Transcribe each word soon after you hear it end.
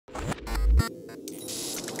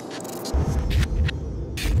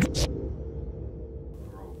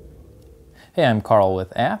Hey, I'm Carl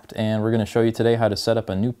with Apt, and we're going to show you today how to set up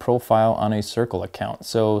a new profile on a CIRC001 account.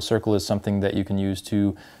 So CIRC001 is something that you can use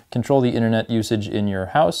to control the internet usage in your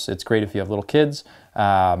house. It's great if you have little kids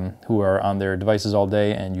who are on their devices all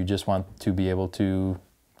day and you just want to be able to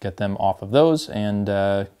get them off of those and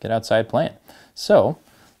get outside playing. So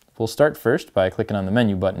we'll start first by clicking on the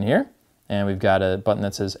menu button here, and we've got a button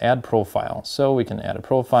that says Add Profile. So we can add a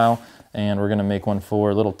profile, and we're going to make one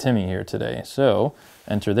for little Timmy here today. So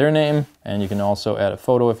enter their name, and you can also add a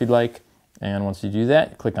photo if you'd like. And once you do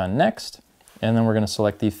that, click on Next, and then we're going to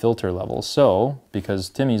select the filter level. So because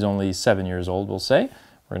Timmy's only 7 years old, we'll say,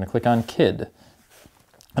 we're going to click on Kid.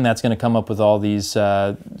 And that's going to come up with all these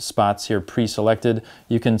spots here pre-selected.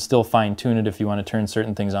 You can still fine-tune it if you want to turn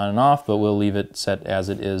certain things on and off, but we'll leave it set as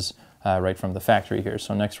it is right from the factory here.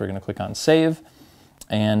 So next we're going to click on Save.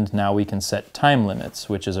 And now we can set time limits,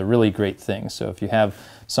 which is a really great thing. So if you have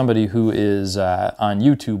somebody who is on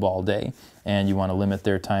YouTube all day and you want to limit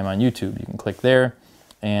their time on YouTube, you can click there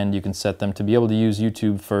and you can set them to be able to use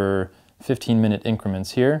YouTube for 15-minute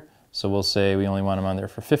increments here. So we'll say we only want them on there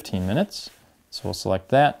for 15 minutes. So we'll select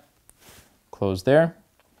that, close there.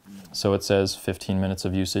 So it says 15 minutes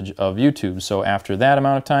of usage of YouTube. So after that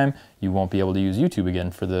amount of time, you won't be able to use YouTube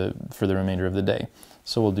again for the remainder of the day.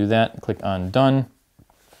 So we'll do that, click on Done.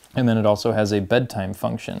 And then it also has a bedtime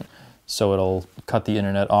function. So it'll cut the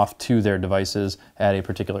internet off to their devices at a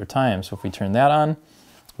particular time. So if we turn that on,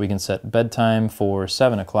 we can set bedtime for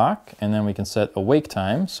 7 o'clock, and then we can set awake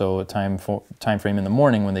time, so a time frame in the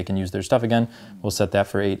morning when they can use their stuff again. We'll set that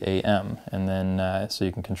for 8 a.m. And then so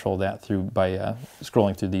you can control that through by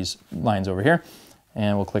scrolling through these lines over here.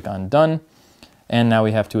 And we'll click on Done. And now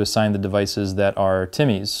we have to assign the devices that are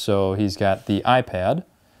Timmy's. So he's got the iPad.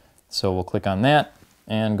 So we'll click on that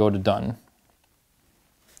and go to Done.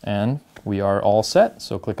 And we are all set.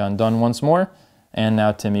 So click on Done once more, and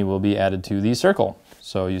now Timmy will be added to the circle.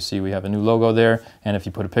 So you see we have a new logo there, and if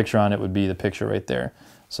you put a picture on it, would be the picture right there.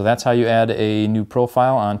 So that's how you add a new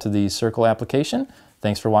profile onto the CIRC001 application.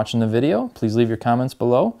 Thanks for watching the video. Please leave your comments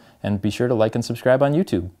below, and be sure to like and subscribe on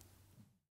YouTube.